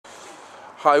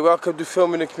Hi, welcome to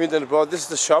Filming in the Community Abroad. This is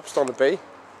the shops down the bay.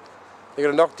 They're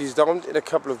going to knock these down in a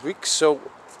couple of weeks, so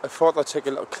I thought I'd take a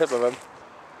little clip of them.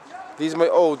 These are my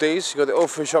old days. You got the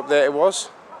old fish shop there, it was.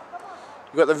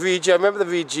 You got the VG, I remember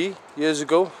the VG years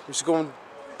ago. You used to go and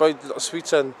buy little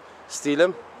sweets and steal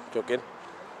them. Joking.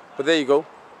 But there you go.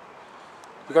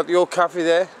 You got the old cafe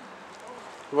there.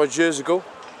 It was years ago.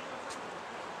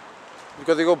 You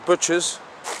got the old butchers.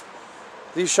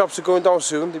 These shops are going down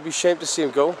soon. They'd be ashamed to see them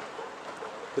go.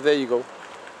 But there you go.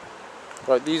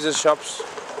 Right, these are shops,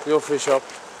 the old fish shop.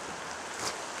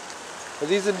 And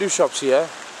these are the new shops here.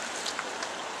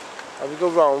 And we go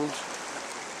round,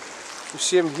 you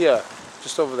see them here,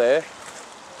 just over there.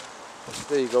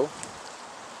 There you go.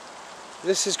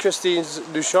 This is Christine's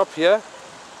new shop here.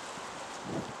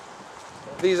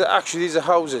 These are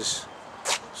houses.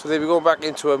 So they'll be going back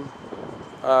into them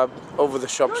over the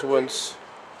shops once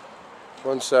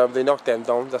they knock them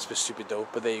down. That's a bit stupid though,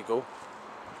 but there you go.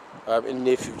 In the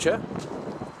near future.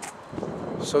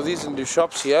 So these are new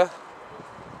shops here.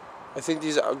 I think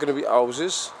these are going to be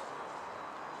houses.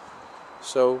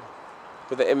 So,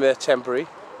 but they're in there temporary.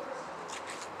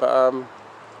 But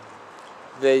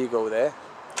there you go there.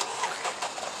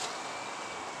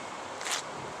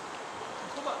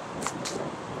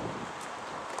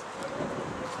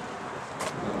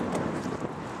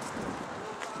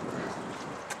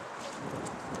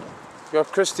 You got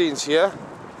Christine's here.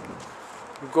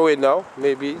 We go in now,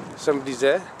 maybe somebody's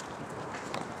there.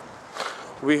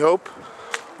 We hope.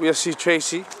 We'll see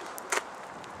Tracy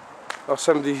or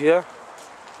somebody here.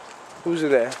 Who's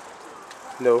in there?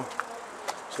 No,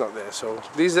 it's not there. So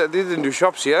these are the new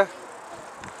shops here.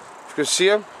 You can see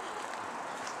them.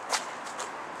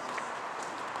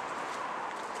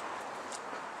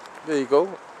 There you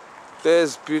go.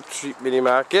 There's Butte Street Mini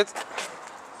Market.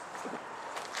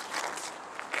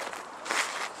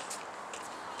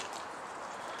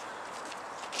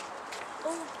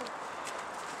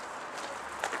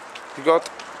 You got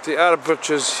the Arab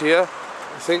butchers here,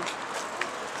 I think.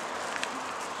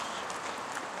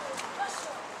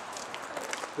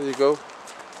 There you go.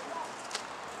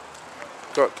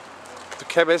 Got the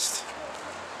chemist,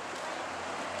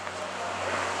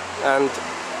 and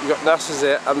you got NASA's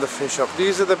there and the fish shop.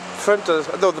 These are the front,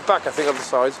 no, the back, I think, on the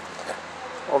side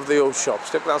of the old shops.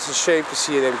 That's a shame to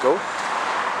see them go.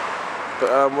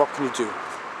 But what can you do?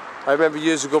 I remember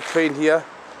years ago playing here.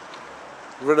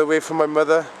 Run away from my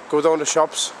mother, go down the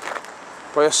shops,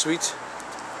 buy a sweet,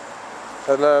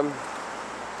 and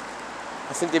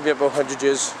I think they'd be about 100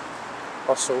 years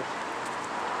or so.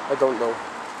 I don't know,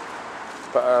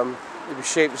 but it'd be a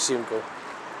shame to see them go.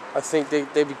 I think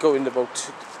they'd be going in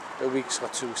about a week or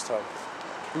 2 weeks' time.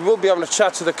 We will be having a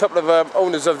chat to the couple of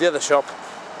owners of the other shop,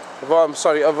 of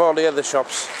all the other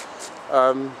shops,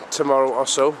 tomorrow or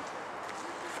so.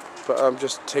 But I'm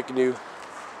just taking you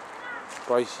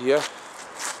by here.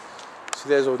 See,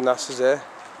 there's old NASA's there.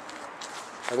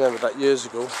 I remember that years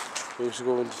ago. We used to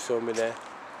go into filming there.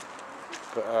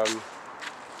 But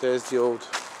there's the old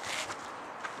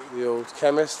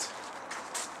chemist.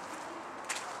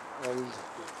 And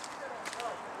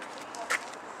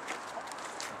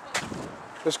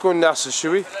let's go in NASA's,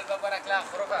 shall we?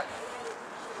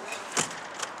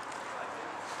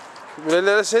 Will they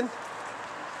let us in?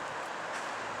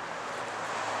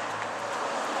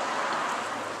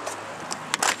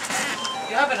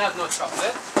 You haven't had no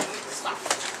chocolate. Stop.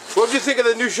 What do you think of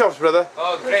the new shops, brother?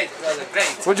 Oh, great, brother, great.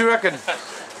 What do you reckon?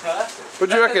 Huh? What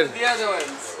do you reckon? The other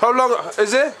ones. How long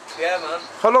is it? Yeah, man.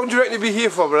 How long do you reckon you'll be here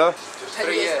for, brother? For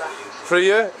a year. For a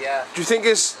year? Yeah. Do you think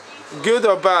it's good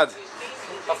or bad?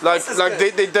 Like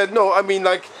they did. No, I mean,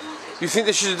 like, you think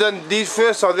they should have done these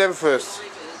first or them first?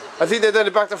 I think they done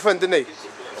it back to front, didn't they?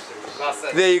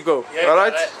 There you go. Yeah, all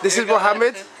right. This is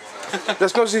Mohammed.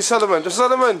 Let's go see Solomon.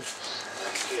 Solomon.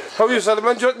 How are you,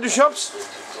 Solomon? Do you want new shops?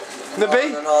 In the bay?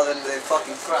 No, then they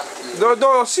fucking crap.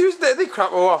 No, seriously, they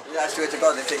crap or what? Yeah, I swear to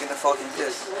God, they're taking the fucking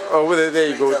piss. Oh, well, there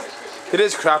you go. It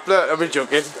is crap, look, I'm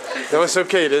joking. No, it's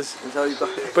okay, it is. That's how you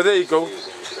got it. But there you go.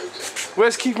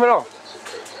 Where's Keith Morrell?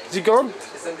 Is he gone?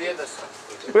 It's in the other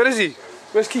stuff. Where is he?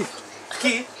 Where's Keith?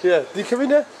 Keith? Yeah, did he come in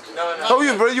there? No. How are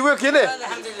you, brother? You work in there?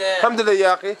 Alhamdulillah. Alhamdulillah,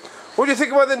 ya akhi. What do you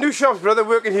think about the new shops, brother,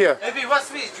 working here? Maybe what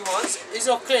sweet do you want? It's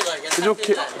okay, like It's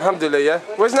okay. Alhamdulillah, yeah.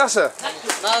 Where's Nasser?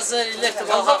 Nasser, he left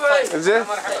about half 5. Is it?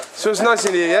 So it's nice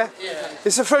in here, yeah? Yeah.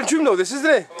 It's a French room though, this, isn't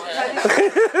it?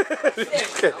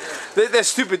 Yeah. They're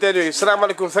stupid anyway. Assalamu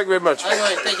alaikum, thank you very much.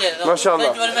 Anyway, take care.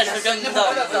 MashaAllah. Thank you very much for coming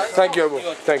down. Thank you, Abu.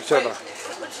 Thanks, inshallah.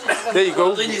 There you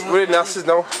go. We're in Nasser's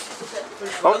now.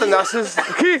 Out the Nasser's.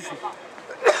 Keith!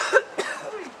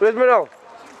 Where's Morrell?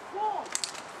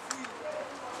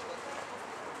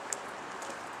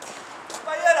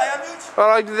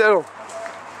 Alright,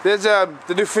 there's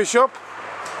the new fish shop.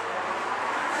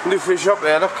 New fish shop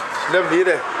there, look. It's lovely,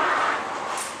 isn't it?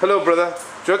 Hello, brother.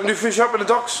 Do you want the new fish shop in the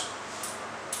docks?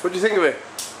 What do you think of it?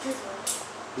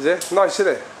 Is it? Nice,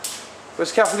 isn't it?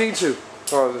 Where's Kathleen to?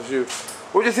 Oh, there's you.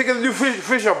 What do you think of the new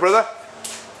fish shop, brother?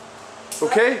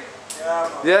 Okay?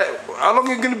 Yeah. How long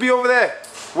are you going to be over there?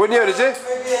 1 year, is it?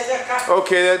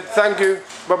 Okay then, thank you.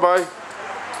 Bye-bye.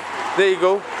 There you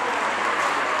go.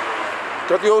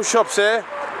 Got the old shops there.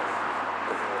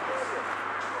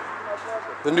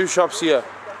 The new shops here.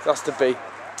 That's the bay.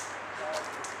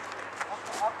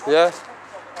 Yeah?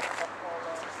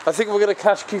 I think we're going to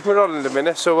catch Keith on in a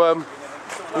minute, so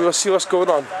we will see what's going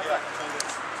on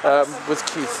with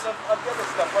Keith.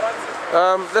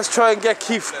 Let's try and get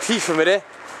Keith a minute.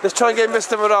 Let's try and get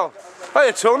Mr. Morale.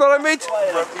 Hiya, Tone, alright, mate?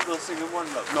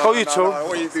 How are you, Tone?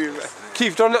 What are you doing?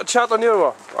 Keith, do you want a little chat on here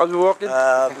or what? As we're walking?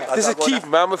 This is Keith,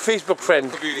 man, I'm a Facebook friend.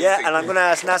 Yeah, and I'm going to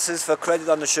ask Nassers for credit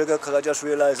on the sugar because I just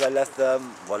realised I left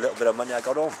them a little bit of money I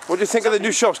got home. What do you think of the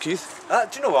new shops, Keith?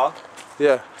 Do you know what?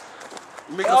 Yeah.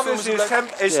 Obviously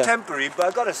it's temporary, but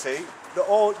I got to say, the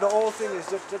whole thing is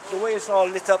just the way it's all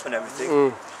lit up and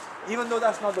everything. Even though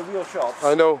that's not the real shops.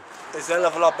 I know. It's a hell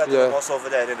of a lot better than what's over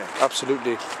there, isn't it?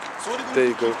 Absolutely. So what are There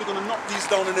they you going go. to do? They're going to knock these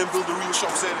down and then build the real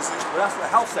shops there, is it? Well, that's what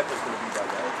the health sector's going to be down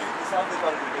there. Okay. That's how they're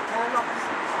going to do it. They can't knock this.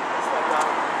 It's like that.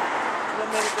 And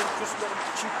then they're just little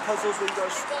cheap puzzles where you got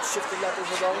to shift the letters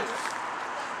around.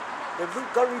 They've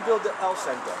got to rebuild the health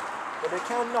centre. But they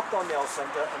can't knock down the health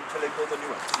centre until they build a new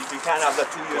one. You can't have that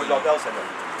 2 years old health centre.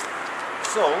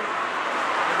 So,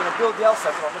 they're going to build the health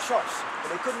centre on the shops. But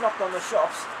they couldn't knock down the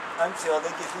shops until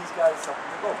they give these guys something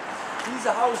to go. These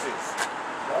are houses,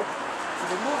 right? So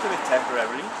they moved them in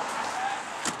temporarily,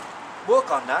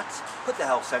 work on that, put the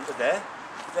health centre there,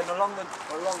 then along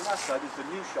that side is the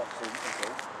new shops in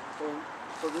control.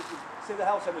 So say the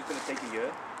health centre is going to take a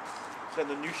year, then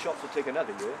the new shops will take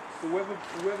another year. So whoever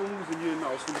moves in here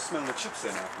now is going to smell the chips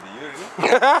then after the year, isn't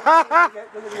it?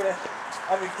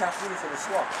 I mean, Kathleen's going to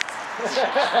swap.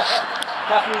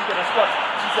 Kathleen's going to swap.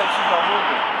 She said she's not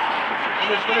moving. And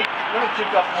there's going to chip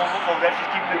up more rest, just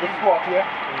keep the swap here.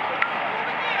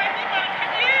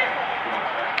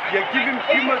 Yeah, give him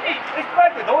it's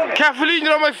private, though, isn't it? Kathleen,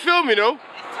 you're on my film, you know?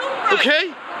 Okay?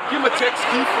 Give him a text,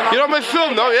 Keith. You're on my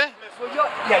film now, yeah? Well,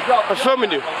 I'm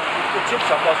filming you. The chip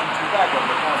shop wasn't too bad on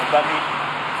the corner, but I mean,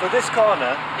 for this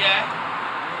corner,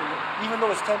 even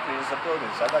though it's temporary, it's a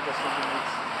building site, I guess it's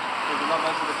a lot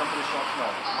nicer to come to the shops now.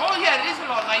 Oh yeah, it is a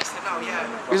lot nicer now,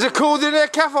 yeah. Is it cold in there,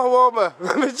 Kath, or warmer?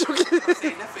 I'm joking.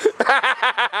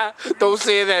 Don't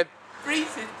say it then.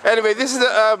 Freezing. Anyway, this is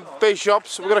the bay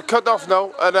shops. We're going to cut off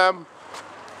now and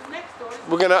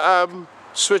we're going to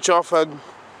switch off and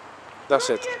that's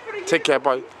it. Take care,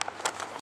 bye.